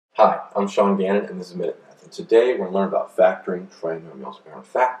Hi, I'm Sean Gannon, and this is minutemath. And today we're going to learn about factoring trinomials. We're going to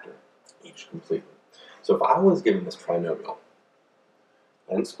factor each completely. So if I was given this trinomial,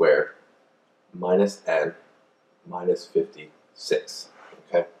 n squared minus n minus 56,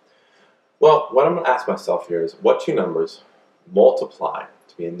 okay? Well, what I'm going to ask myself here is what two numbers multiply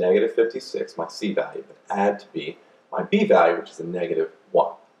to be a negative 56, my c value, but add to be my b value, which is a negative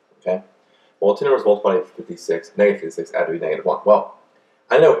 1, okay? Well, two numbers multiply to 56, negative 56, add to be negative 1. Well,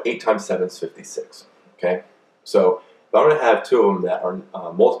 I know 8 times 7 is 56, okay? So if I'm going to have two of them that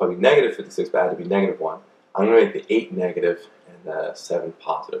are multiplied to be negative 56 but add to be negative 1, I'm going to make the 8 negative and the 7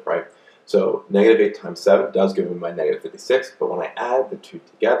 positive, right? So negative 8 times 7 does give me my negative 56, but when I add the two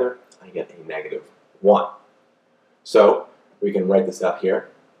together, I get a negative 1. So we can write this out here,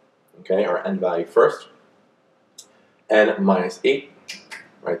 okay, our n value first. N minus 8,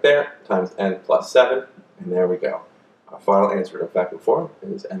 right there, times n plus 7, and there we go. Our final answer in factored form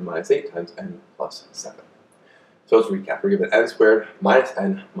is n minus 8 times n plus 7. So let's recap. We're given n squared minus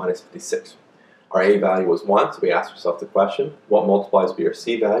n minus 56. Our a value was 1, so we asked ourselves the question, what multiplies b or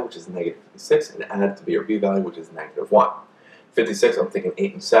c value, which is negative 56, and add to b or b value, which is negative 1. 56, I'm thinking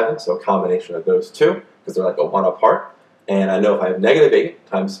 8 and 7, so a combination of those two, because they're like a 1 apart. And I know if I have negative 8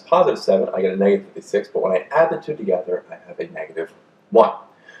 times positive 7, I get a negative 56, but when I add the two together, I have a negative 1.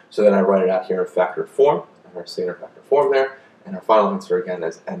 So then I write it out here in factored form, and our standard factor form there, and our final answer again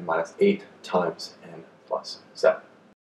is n minus 8 times n plus 7.